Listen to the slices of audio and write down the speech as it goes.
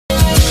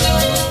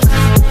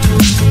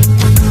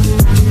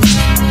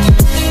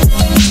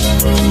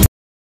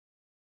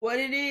what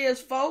it is,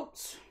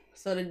 folks.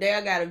 So today I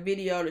got a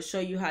video to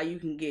show you how you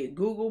can get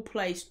Google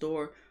Play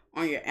Store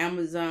on your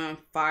Amazon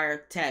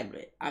Fire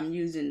tablet. I'm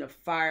using the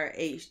Fire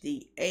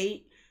HD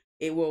 8.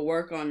 It will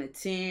work on the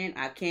 10.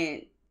 I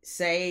can't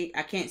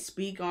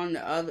speak on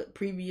the other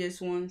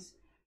previous ones,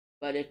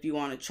 but if you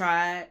want to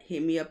try it,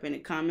 hit me up in the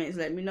comments.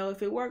 Let me know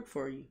if it worked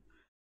for you.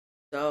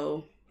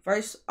 So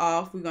first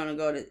off, we're gonna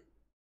go to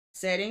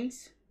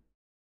settings,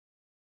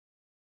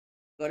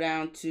 go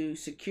down to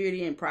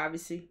security and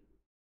privacy,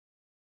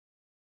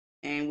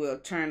 and we'll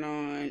turn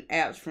on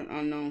apps from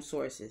unknown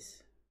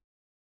sources.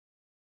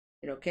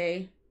 Hit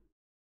OK.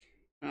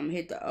 I'm gonna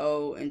hit the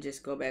O and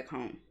just go back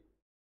home.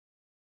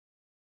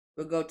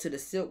 We'll go to the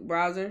Silk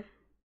browser,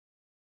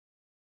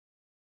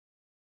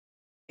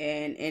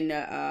 and in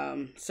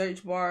the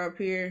search bar up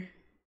here,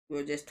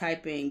 we'll just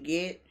type in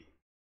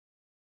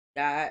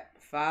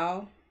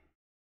get.file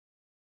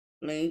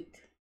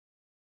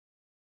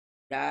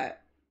linked.com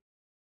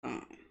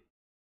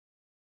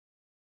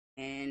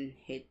and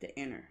hit the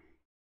enter.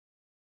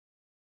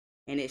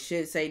 And it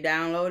should say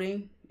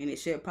downloading, and it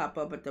should pop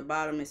up at the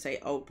bottom and say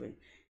open.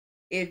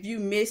 If you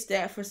missed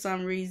that for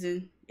some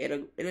reason,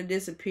 it'll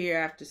disappear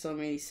after so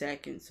many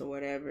seconds or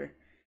whatever.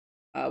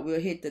 We'll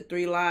hit the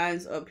 3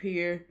 lines up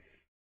here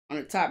on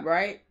the top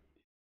right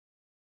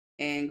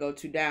and go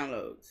to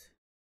downloads,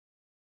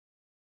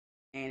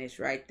 and it's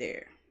right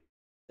there.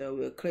 So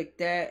we'll click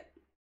that.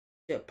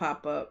 It'll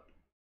pop up.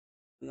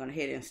 We're gonna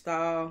hit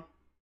install.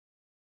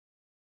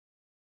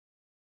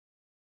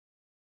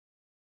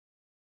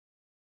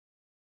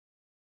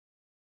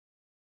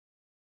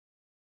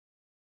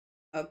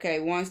 Okay,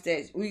 once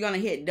that's, we're gonna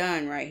hit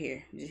done right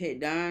here. Just hit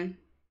done.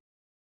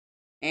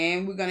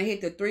 And we're gonna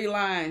hit the 3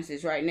 lines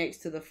that's right next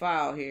to the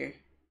file here.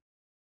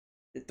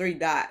 The 3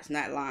 dots,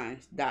 not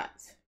lines,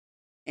 dots.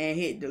 And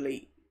hit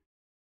delete.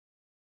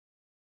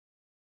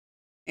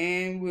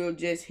 And we'll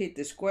just hit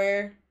the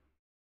square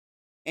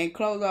and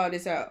close all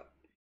this out.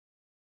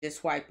 Just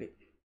swipe it.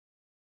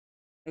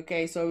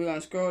 Okay, so we're gonna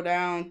scroll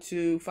down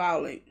to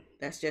file link.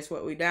 That's just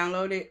what we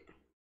downloaded.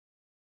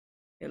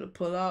 It'll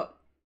pull up.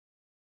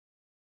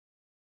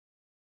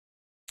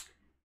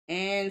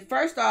 And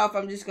first off,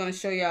 I'm just going to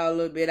show y'all a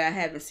little bit. I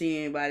haven't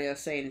seen anybody else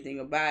say anything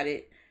about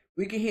it.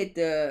 We can hit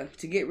to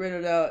get rid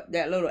of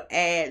that little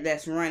ad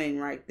that's running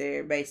right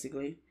there,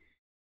 basically.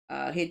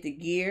 Hit the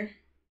gear.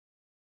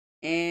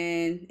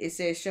 And it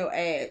says show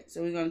ad.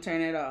 So we're going to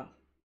turn it off.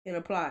 Hit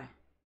apply.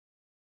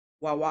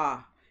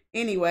 Wah.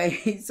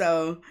 Anyway,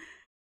 so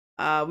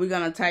we're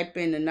going to type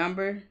in the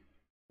number,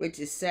 which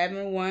is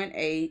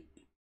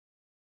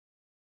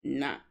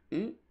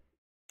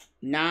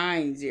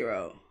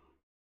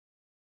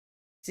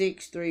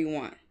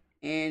 718-90-631,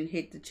 and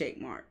hit the check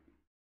mark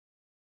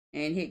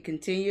and hit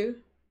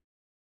continue.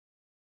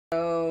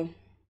 So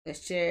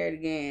let's share it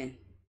again,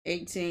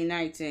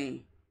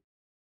 1819,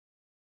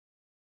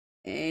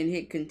 and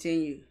hit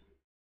continue.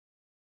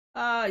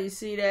 You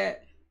see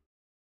that?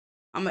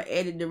 I'm gonna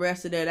edit the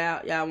rest of that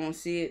out. Y'all won't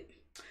see it.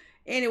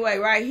 Anyway,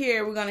 right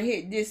here we're gonna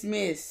hit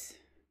dismiss.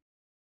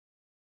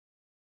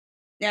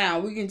 Now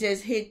we can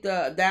just hit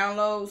the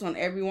downloads on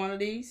every one of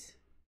these.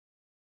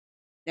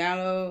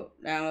 Download.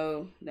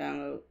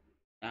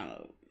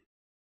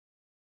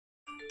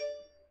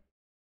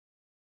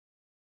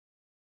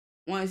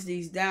 Once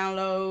these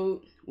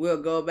download,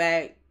 we'll go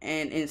back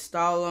and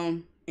install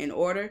them in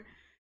order.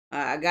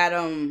 I got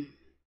them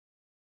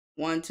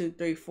 1, 2,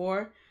 3,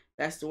 4.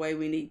 That's the way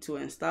we need to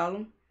install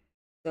them.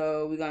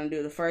 So we're gonna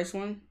do the first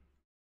one,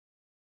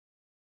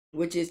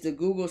 which is the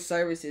Google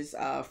Services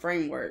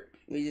framework.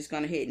 We're just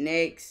gonna hit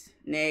next,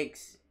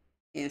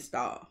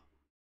 install.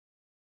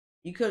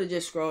 You could have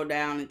just scrolled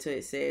down until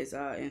it says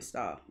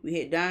install. We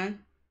hit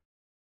done.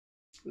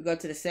 We go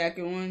to the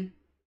second one,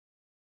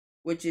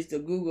 which is the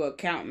Google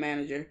Account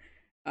Manager.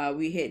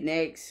 We hit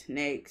next,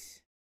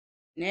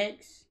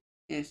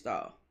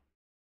 install.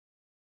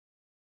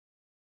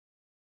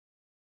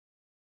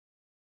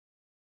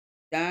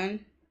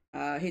 Done.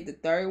 Hit the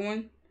third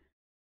one.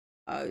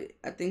 I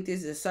think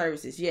this is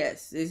services.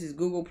 Yes, this is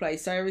Google Play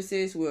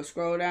Services. We'll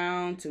scroll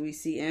down till we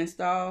see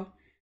install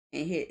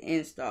and hit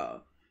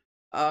install.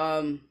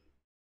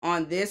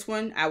 On this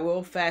one, I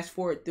will fast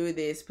forward through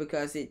this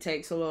because it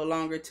takes a little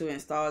longer to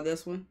install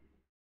this one.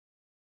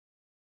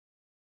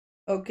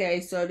 Okay,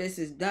 so this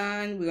is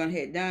done. We're gonna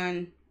hit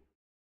done.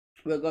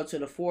 We'll go to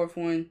the fourth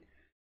one,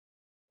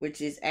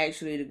 which is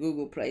actually the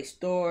Google Play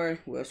Store.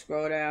 We'll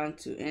scroll down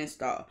to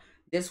install.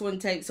 This one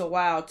takes a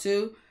while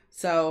too,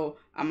 so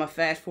I'm gonna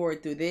fast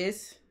forward through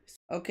this.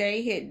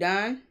 Okay, hit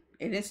done.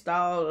 It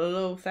installed a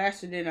little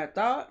faster than I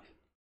thought.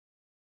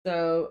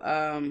 So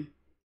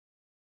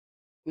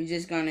we're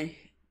just gonna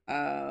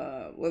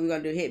what we're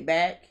gonna do, hit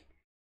back.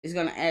 It's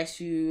gonna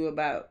ask you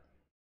about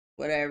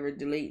whatever,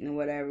 deleting or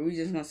whatever. We're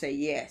just gonna say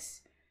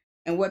yes.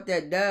 And what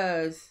that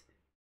does,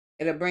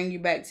 it'll bring you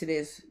back to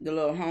the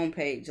little home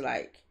page,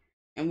 like,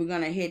 and we're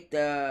gonna hit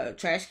the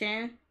trash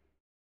can,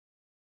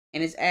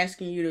 and it's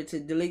asking you to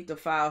delete the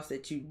files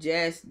that you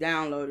just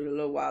downloaded a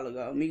little while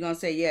ago. And we're gonna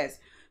say yes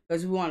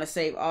because we want to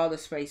save all the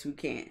space we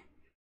can.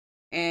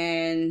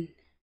 and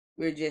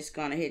we're just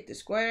gonna hit the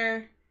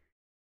square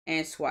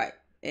and swipe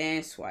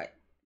and swipe.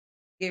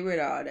 Get rid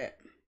of all that.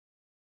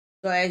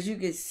 So as you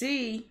can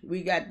see,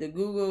 we got the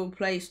Google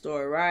Play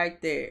Store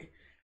right there.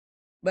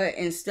 But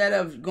instead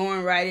of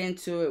going right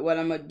into it, what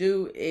I'm going to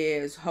do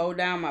is hold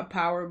down my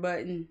power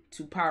button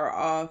to power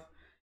off,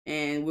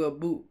 and we'll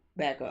boot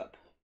back up.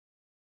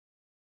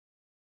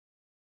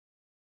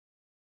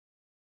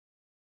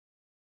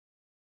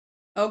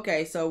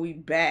 Okay, so we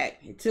back.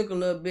 It took a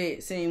little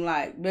bit, seemed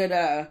like, but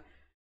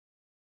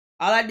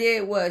all I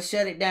did was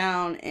shut it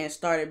down and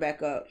start it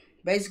back up.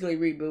 Basically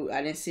reboot.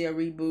 I didn't see a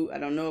reboot. I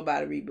don't know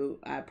about a reboot.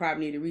 I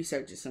probably need to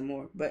research it some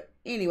more. But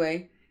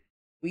anyway,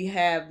 we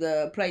have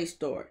the Play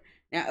Store.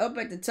 Now up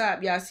at the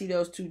top, y'all see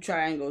those two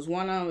triangles.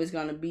 One of them is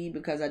gonna be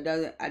because I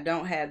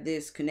don't have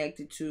this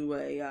connected to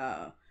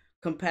a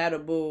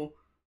compatible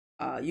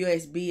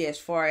USB as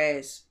far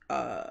as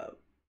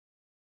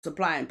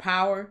supplying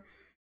power.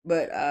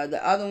 But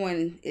the other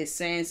one is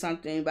saying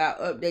something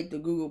about update the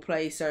Google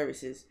Play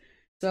services.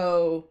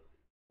 So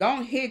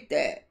don't hit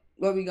that.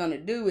 What we're gonna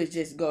do is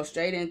just go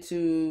straight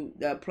into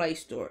the Play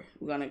Store.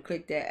 We're gonna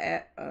click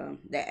that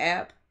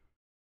app.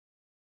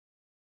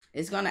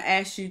 It's gonna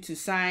ask you to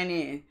sign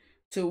in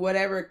to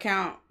whatever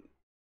account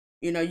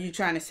you're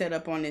trying to set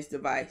up on this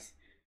device.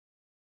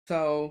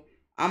 So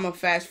I'm gonna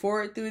fast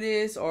forward through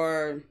this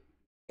or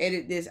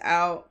edit this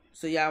out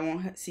so y'all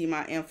won't see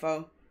my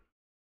info.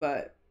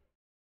 But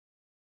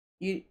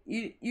you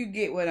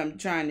get what I'm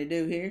trying to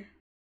do here.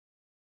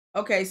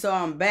 Okay, so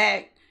I'm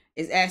back.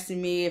 It's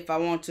asking me if I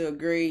want to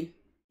agree.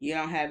 You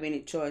don't have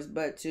any choice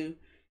but to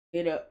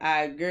hit up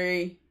I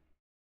agree.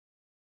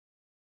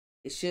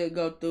 It should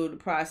go through the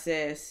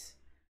process.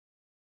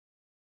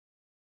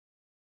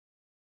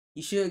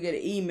 You should get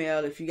an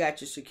email if you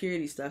got your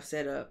security stuff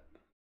set up.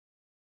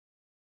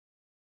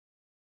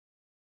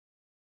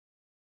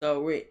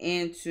 So we're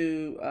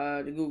into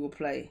the Google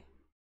Play.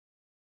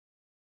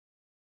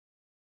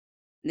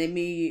 Let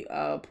me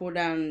pull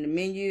down the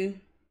menu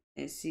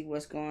and see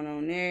what's going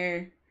on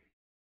there.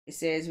 It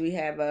says we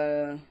have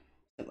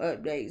some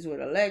updates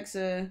with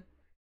Alexa.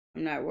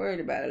 I'm not worried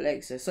about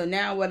Alexa. So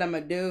now what I'm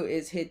going to do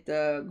is hit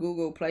the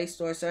Google Play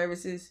Store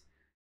services.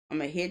 I'm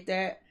going to hit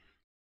that.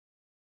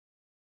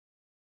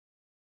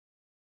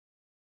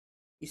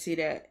 You see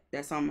that?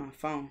 That's on my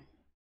phone.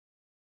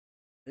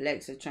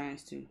 Alexa trying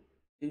to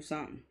do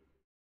something.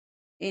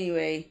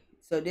 Anyway,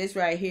 so this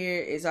right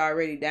here is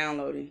already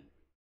downloading.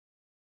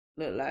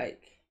 Look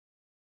like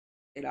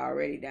it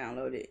already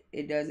downloaded.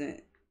 It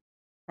doesn't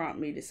prompt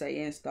me to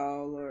say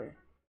install or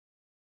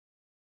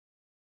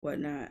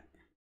whatnot.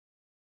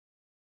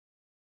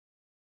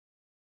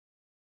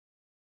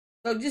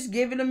 So just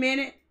give it a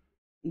minute.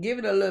 Give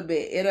it a little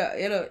bit.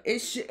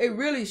 It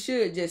really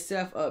should just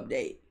self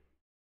update.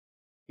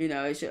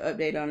 It should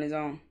update on its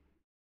own.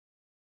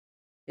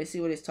 Let's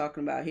see what it's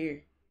talking about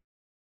here.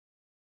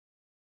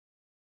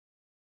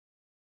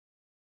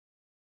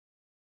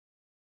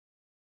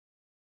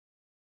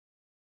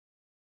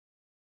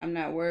 I'm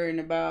not worrying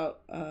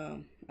about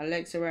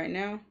Alexa right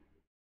now.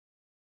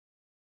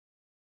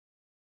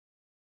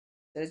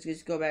 Let's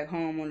just go back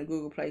home on the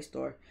Google Play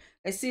Store.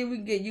 Let's see if we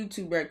can get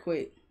YouTube right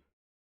quick.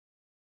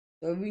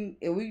 So if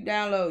we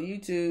download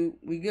YouTube,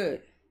 we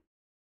good.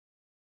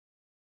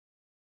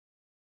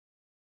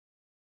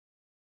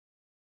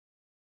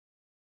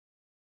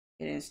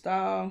 Hit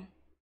install.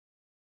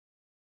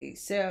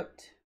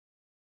 Accept.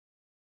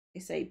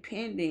 It's a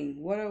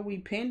pending. What are we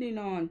pending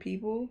on,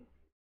 people?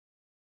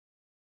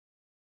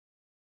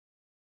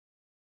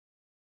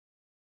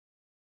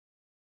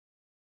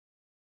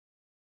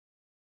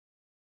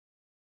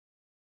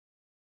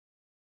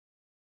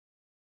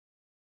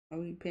 Are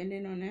we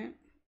pending on that?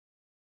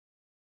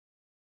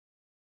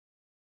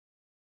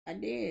 I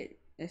did.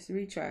 Let's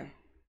retry.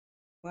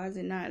 Why is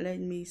it not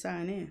letting me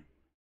sign in?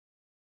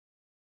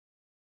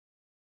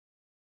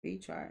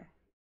 Retry.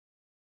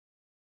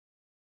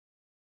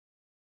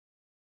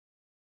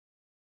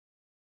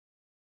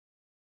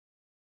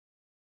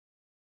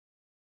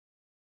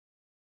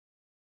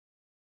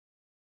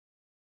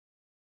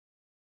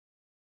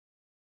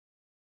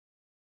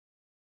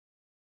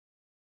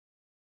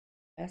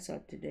 That's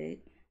up to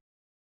date.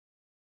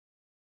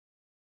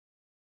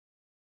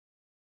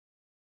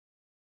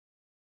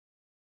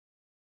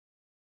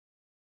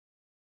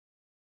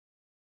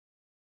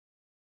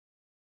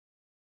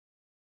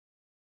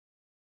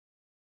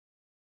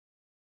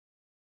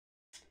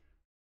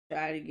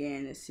 Try it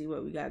again and see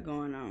what we got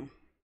going on.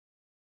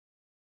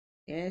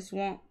 Yes,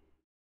 won't.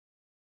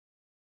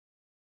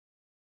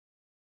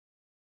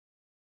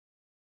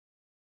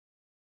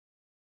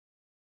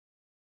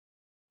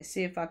 Let's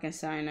see if I can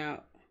sign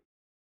out.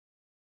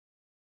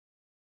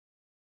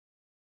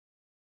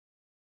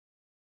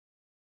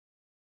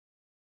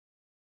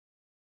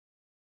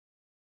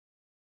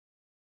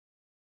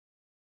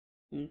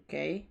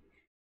 Okay.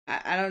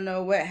 I don't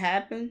know what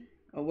happened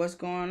or what's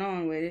going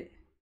on with it.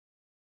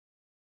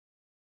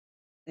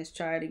 Let's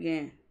try it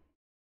again.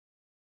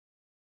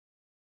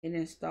 Hit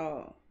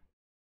install.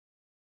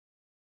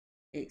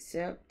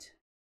 Accept.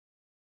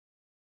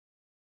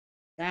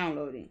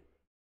 Downloading.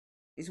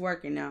 It's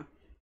working now.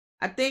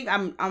 I think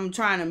I'm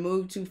trying to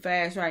move too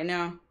fast right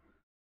now.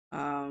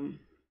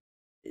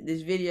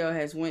 This video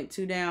has went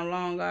too damn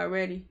long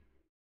already.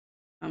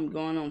 I'm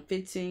going on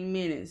 15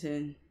 minutes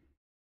and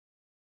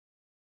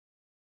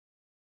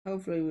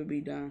hopefully we'll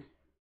be done.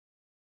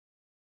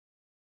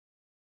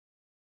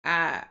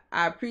 I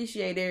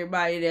appreciate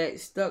everybody that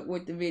stuck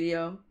with the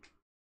video.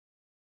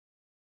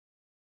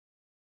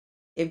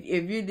 If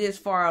you're this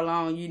far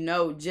along, you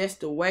know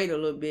just to wait a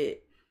little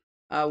bit.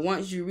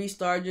 Once you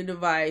restart your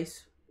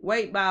device,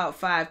 wait about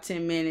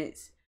 5-10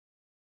 minutes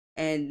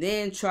and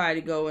then try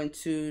to go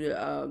into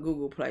the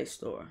Google Play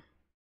Store.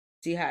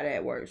 See how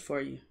that works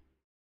for you.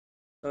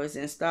 So it's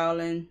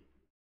installing.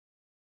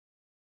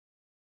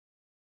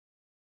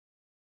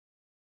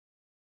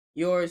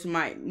 Yours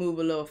might move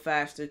a little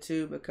faster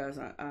too because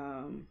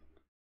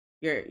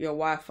your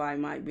Wi-Fi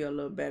might be a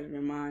little better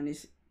than mine.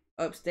 It's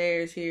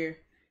upstairs here.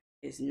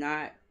 It's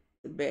not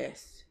the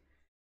best.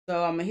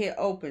 So I'm gonna hit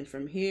open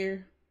from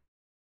here.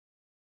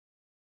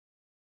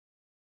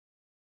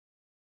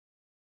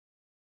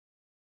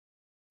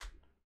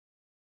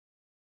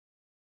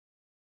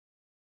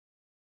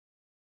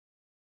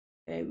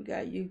 Okay, we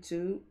got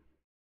YouTube.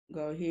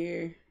 Go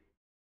here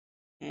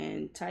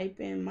and type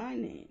in my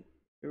name,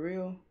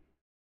 Dareal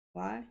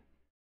Y.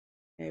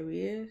 There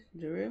he is,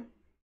 Dareal.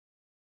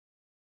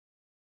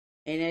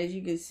 And as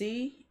you can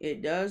see,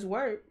 it does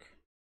work.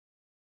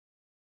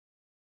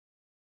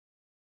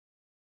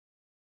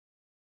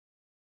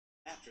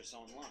 Actress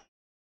online.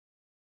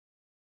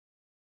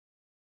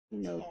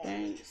 No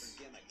thanks.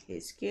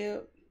 Hit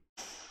skip.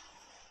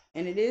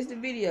 And it is the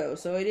video,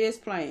 so it is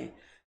playing.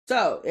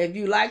 So if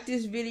you like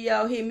this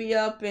video, hit me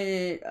up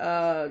in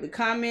the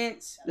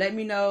comments. Let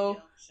me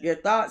know your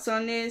thoughts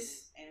on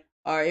this.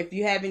 Or if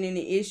you having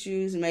any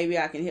issues, maybe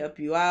I can help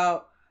you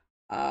out.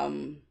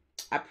 I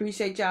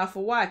appreciate y'all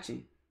for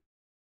watching.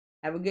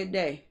 Have a good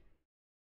day.